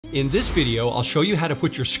In this video, I'll show you how to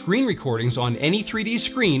put your screen recordings on any 3D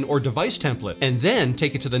screen or device template, and then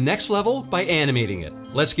take it to the next level by animating it.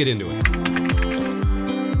 Let's get into it.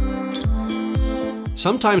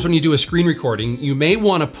 Sometimes when you do a screen recording, you may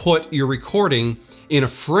want to put your recording in a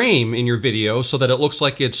frame in your video so that it looks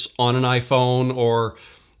like it's on an iPhone or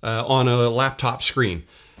on a laptop screen.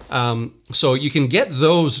 So you can get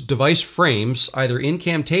those device frames either in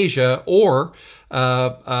Camtasia or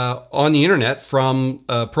on the internet from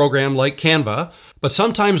a program like Canva, but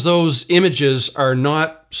sometimes those images are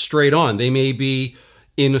not straight on. They may be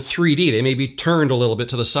in 3D, they may be turned a little bit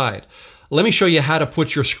to the side. Let me show you how to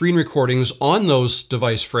put your screen recordings on those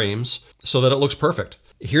device frames so that it looks perfect.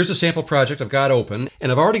 Here's a sample project I've got open,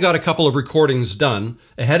 and I've already got a couple of recordings done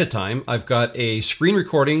ahead of time. I've got a screen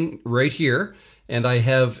recording right here, and I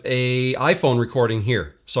have an iPhone recording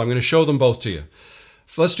here. So I'm going to show them both to you.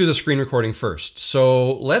 Let's do the screen recording first.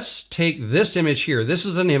 So let's take this image here. This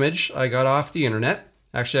is an image I got off the internet.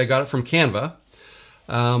 Actually, I got it from Canva.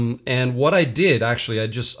 And what I did, actually,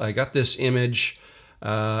 I got this image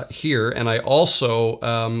here, and I also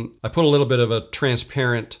I put a little bit of a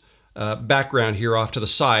transparent background here off to the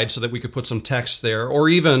side so that we could put some text there, or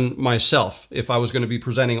even myself if I was going to be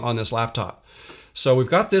presenting on this laptop. So we've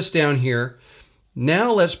got this down here.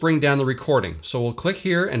 Now let's bring down the recording. So we'll click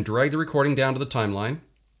here and drag the recording down to the timeline.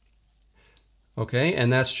 Okay,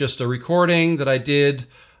 and that's just a recording that I did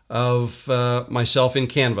of myself in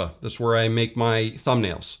Canva. That's where I make my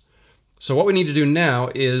thumbnails. So what we need to do now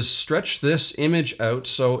is stretch this image out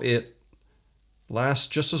so it lasts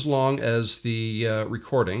just as long as the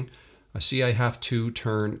recording. I see I have to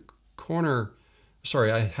turn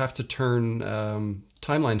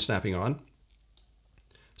timeline snapping on.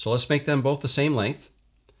 So let's make them both the same length.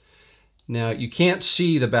 Now you can't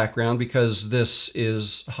see the background because this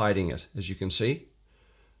is hiding it, as you can see.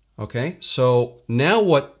 Okay, so now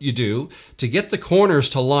what you do to get the corners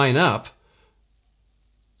to line up,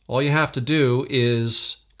 all you have to do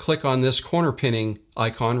is click on this corner pinning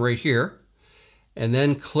icon right here, and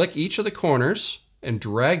then click each of the corners and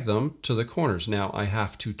drag them to the corners. Now I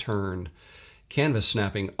have to turn canvas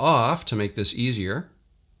snapping off to make this easier.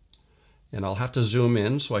 And I'll have to zoom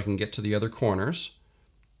in so I can get to the other corners.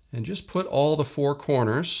 And just put all the four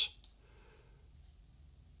corners,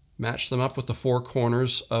 match them up with the four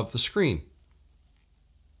corners of the screen.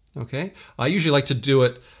 Okay, I usually like to do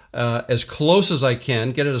it as close as I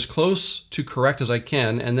can, get it as close to correct as I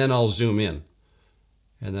can, and then I'll zoom in.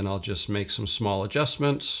 And then I'll just make some small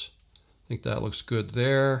adjustments. I think that looks good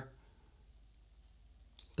there.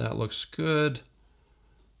 That looks good.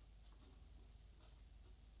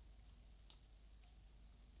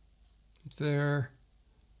 There,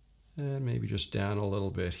 and maybe just down a little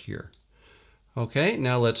bit here. Okay,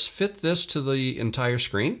 now let's fit this to the entire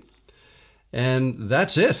screen, and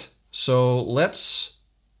that's it. So let's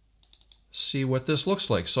see what this looks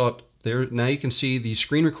like. So there, now you can see the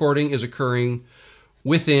screen recording is occurring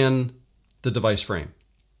within the device frame.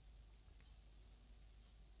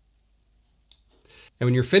 And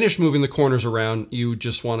when you're finished moving the corners around, you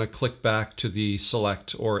just want to click back to the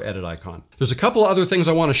select or edit icon. There's a couple other things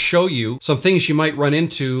I want to show you, some things you might run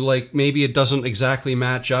into, like maybe it doesn't exactly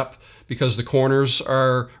match up because the corners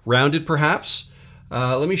are rounded perhaps.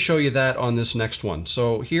 Let me show you that on this next one.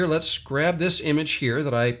 So here, let's grab this image here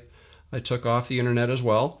that I took off the internet as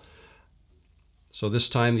well. So this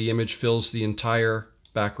time the image fills the entire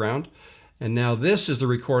background. And now this is the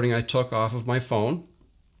recording I took off of my phone.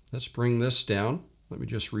 Let's bring this down. Let me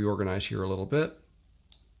just reorganize here a little bit.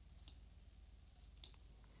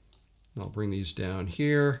 I'll bring these down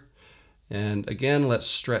here. And again, let's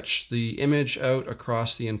stretch the image out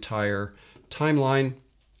across the entire timeline.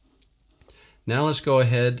 Now let's go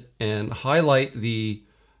ahead and highlight the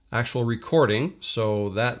actual recording. So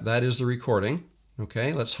that is the recording.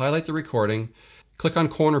 Okay, let's highlight the recording. Click on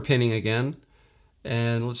corner pinning again,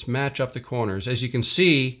 and let's match up the corners. As you can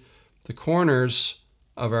see, the corners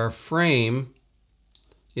of our frame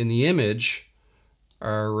in the image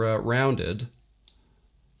are rounded,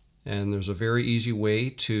 and there's a very easy way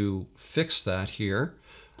to fix that here.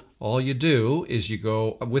 All you do is you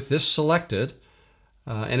go with this selected,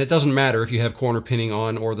 and it doesn't matter if you have corner pinning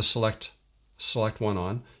on or the select one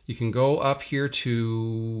on. You can go up here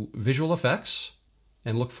to visual effects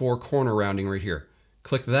and look for corner rounding right here.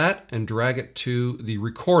 Click that and drag it to the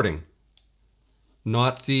recording,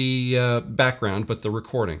 not the background, but the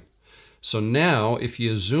recording. So now if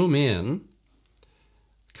you zoom in,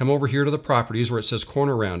 come over here to the properties where it says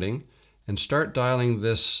corner rounding, and start dialing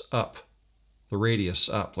this up, the radius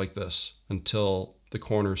up like this, until the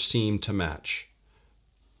corners seem to match.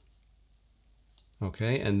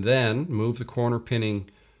 Okay, and then move the corner pinning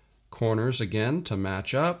corners again to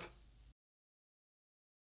match up.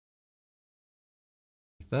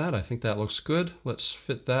 Like that, I think that looks good. Let's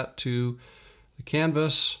fit that to the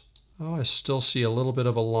canvas. Oh, I still see a little bit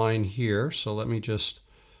of a line here, so let me just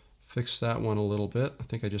fix that one a little bit. I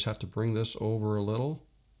think I just have to bring this over a little.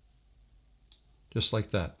 Just like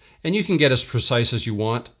that. And you can get as precise as you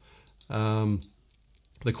want.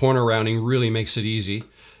 The corner rounding really makes it easy.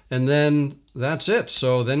 And then that's it.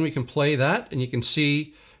 So then we can play that and you can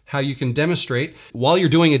see how you can demonstrate. While you're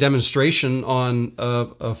doing a demonstration on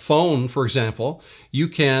a phone, for example, you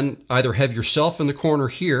can either have yourself in the corner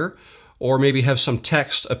here or maybe have some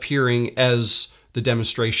text appearing as the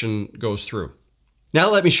demonstration goes through. Now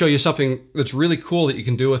let me show you something that's really cool that you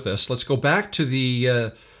can do with this. Let's go back to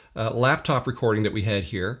the laptop recording that we had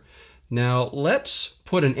here. Now let's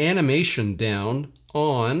put an animation down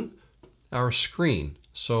on our screen.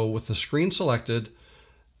 So with the screen selected,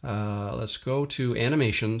 let's go to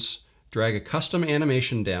animations, drag a custom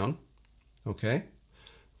animation down, okay,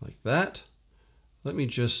 like that. Let me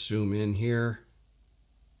just zoom in here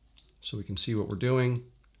so we can see what we're doing.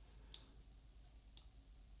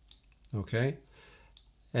 Okay,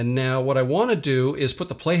 and now what I want to do is put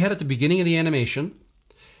the playhead at the beginning of the animation.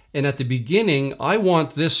 And at the beginning, I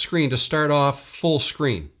want this screen to start off full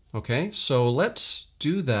screen. Okay, so let's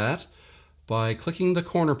do that by clicking the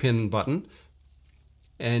corner pin button.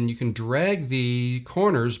 And you can drag the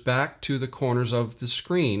corners back to the corners of the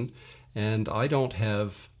screen. And I don't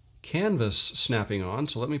have canvas snapping on,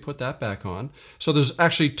 so let me put that back on. So there's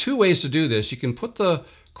actually two ways to do this. You can put the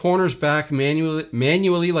corners back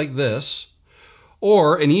manually like this.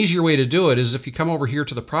 Or an easier way to do it is if you come over here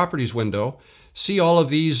to the properties window, see all of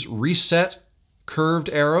these reset curved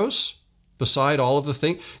arrows beside all of the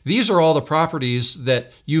things? These are all the properties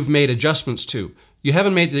that you've made adjustments to. You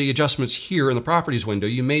haven't made the adjustments here in the properties window.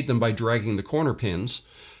 You made them by dragging the corner pins.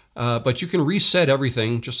 But you can reset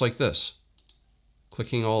everything just like this.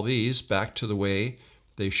 Clicking all these back to the way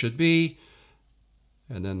they should be.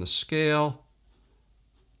 And then the scale.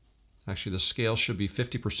 Actually, the scale should be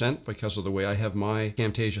 50% because of the way I have my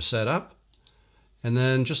Camtasia set up. And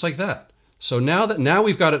then just like that. So now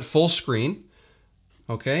we've got it full screen.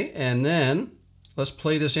 Okay, and then let's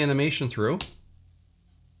play this animation through.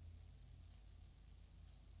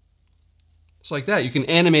 It's like that. You can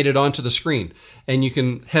animate it onto the screen. And you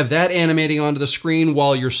can have that animating onto the screen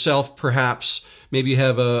while yourself perhaps, maybe you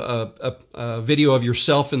have a video of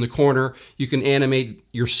yourself in the corner. You can animate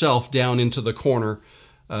yourself down into the corner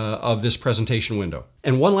of this presentation window.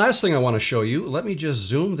 And one last thing I want to show you, let me just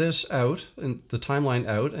zoom this out, and the timeline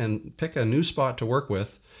out, and pick a new spot to work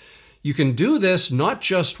with. You can do this not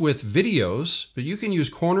just with videos, but you can use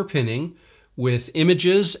corner pinning with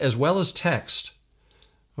images as well as text.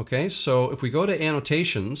 Okay, so if we go to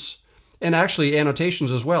annotations, and actually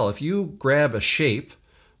annotations as well, if you grab a shape,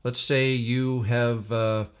 let's say you have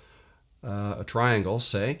a triangle,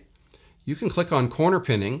 say, you can click on corner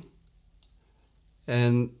pinning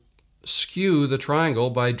and skew the triangle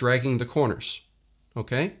by dragging the corners.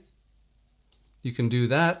 Okay? You can do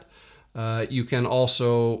that. You can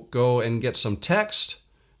also go and get some text,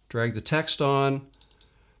 drag the text on.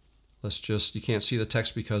 You can't see the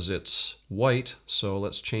text because it's white, so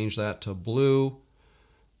let's change that to blue.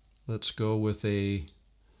 Let's go with a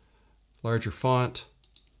larger font.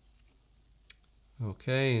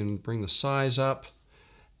 Okay, and bring the size up.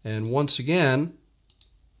 And once again,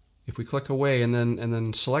 if we click away and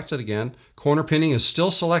then select it again, corner pinning is still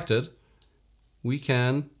selected. We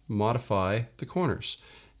can modify the corners.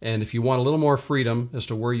 And if you want a little more freedom as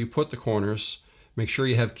to where you put the corners, make sure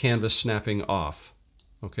you have canvas snapping off.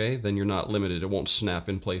 Okay, then you're not limited. It won't snap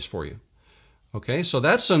in place for you. Okay, so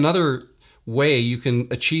that's another way you can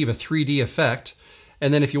achieve a 3D effect.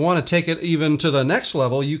 And then if you want to take it even to the next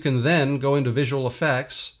level, you can then go into visual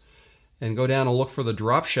effects and go down and look for the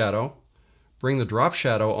drop shadow. Bring the drop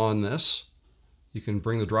shadow on this. You can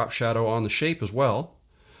bring the drop shadow on the shape as well.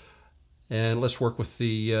 And let's work with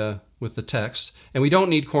the text. And we don't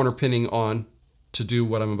need corner pinning on to do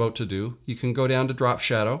what I'm about to do. You can go down to drop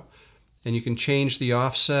shadow and you can change the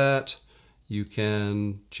offset. You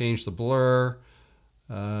can change the blur,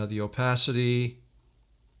 the opacity,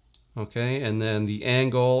 okay, and then the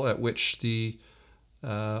angle at which the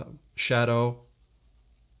shadow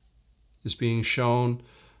is being shown.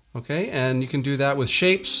 Okay, and you can do that with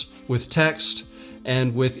shapes, with text,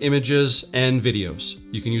 and with images and videos.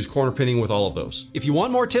 You can use corner pinning with all of those. If you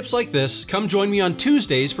want more tips like this, come join me on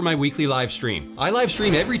Tuesdays for my weekly live stream. I live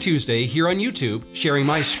stream every Tuesday here on YouTube, sharing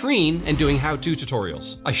my screen and doing how-to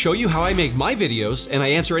tutorials. I show you how I make my videos and I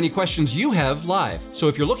answer any questions you have live. So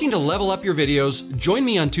if you're looking to level up your videos, join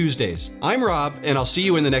me on Tuesdays. I'm Rob, and I'll see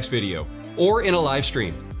you in the next video or in a live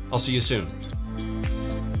stream. I'll see you soon.